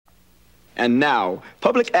And now,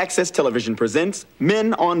 Public Access Television presents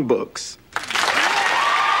Men on Books.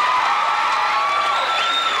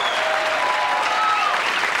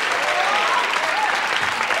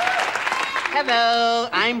 Hello,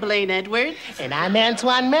 I'm Blaine Edwards. And I'm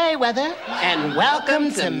Antoine Mayweather. And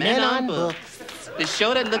welcome to Men on Books, the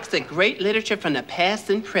show that looks at great literature from the past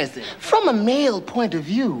and present. From a male point of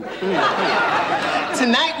view.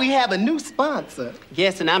 Tonight we have a new sponsor.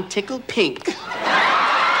 Yes, and I'm tickled pink.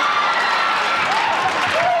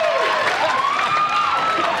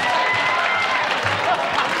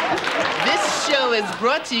 This show is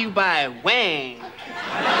brought to you by Wang.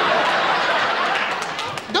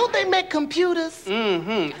 Don't they make computers?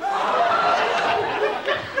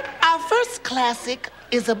 Our first classic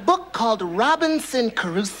is a book called Robinson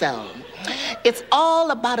Crusoe. It's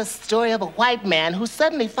all about a story of a white man who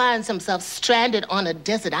suddenly finds himself stranded on a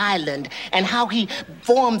desert island and how he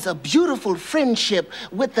forms a beautiful friendship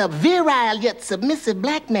with a virile yet submissive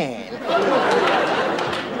black man.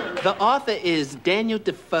 The author is Daniel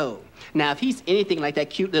Defoe. Now, if he's anything like that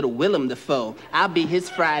cute little Willem Dafoe, I'll be his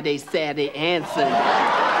Friday, Saturday, and Sunday.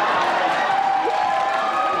 Yeah.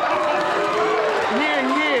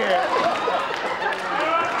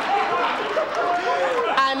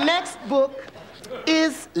 Our next book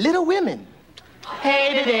is Little Women.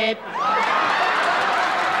 Hated it.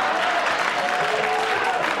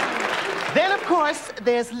 Then, of course,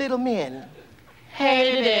 there's Little Men.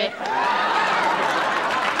 Hated it.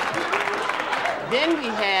 Then we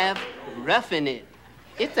have Roughing It.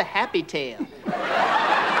 It's a happy tale.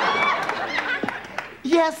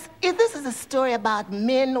 Yes, this is a story about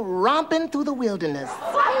men romping through the wilderness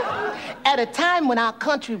at a time when our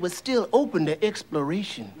country was still open to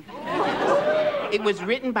exploration. It was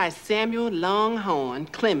written by Samuel Longhorn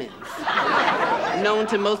Clemens, known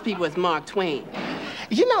to most people as Mark Twain.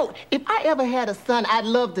 You know, if I ever had a son, I'd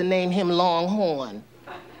love to name him Longhorn.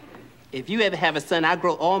 If you ever have a son, I'll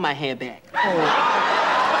grow all my hair back.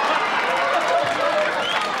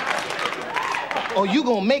 Oh, you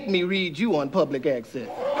gonna make me read you on Public Access.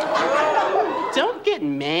 Don't get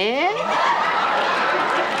mad.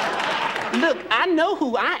 Look, I know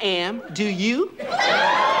who I am. Do you?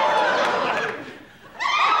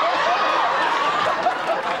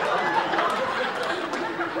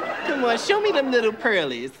 Come on, show me them little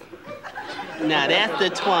pearlies. Now, that's the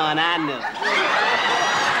Twan I know.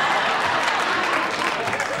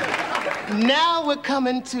 Now we're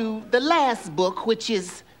coming to the last book, which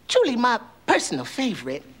is truly my personal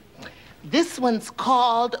favorite. This one's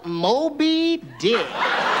called Moby Dick.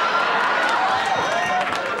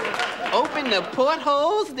 Open the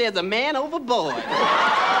portholes, there's a man overboard.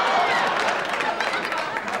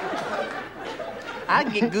 I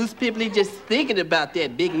get goose pimply just thinking about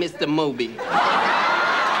that big Mr. Moby.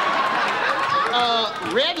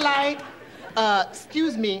 Red light.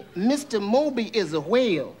 Excuse me, Mr. Moby is a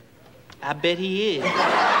whale. I bet he is.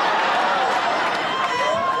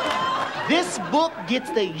 This book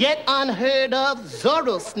gets the yet unheard of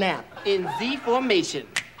Zorro snap. In Z formation.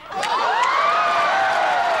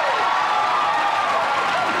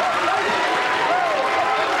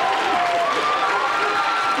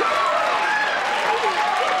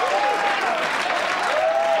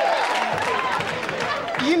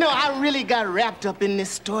 You know, I really got wrapped up in this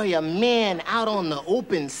story of men out on the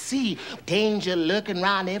open sea, danger lurking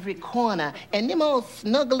around every corner, and them all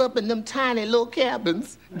snuggled up in them tiny little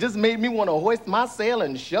cabins just made me want to hoist my sail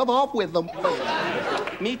and shove off with them.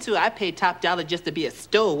 Me too. I paid top dollar just to be a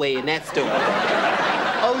stowaway in that store.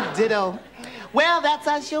 Oh, ditto. Well, that's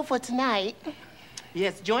our show for tonight.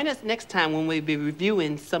 Yes, join us next time when we'll be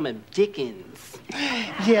reviewing some of Dickens.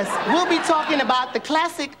 Yes, we'll be talking about the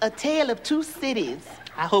classic A Tale of Two Cities.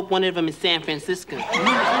 I hope one of them is San Francisco.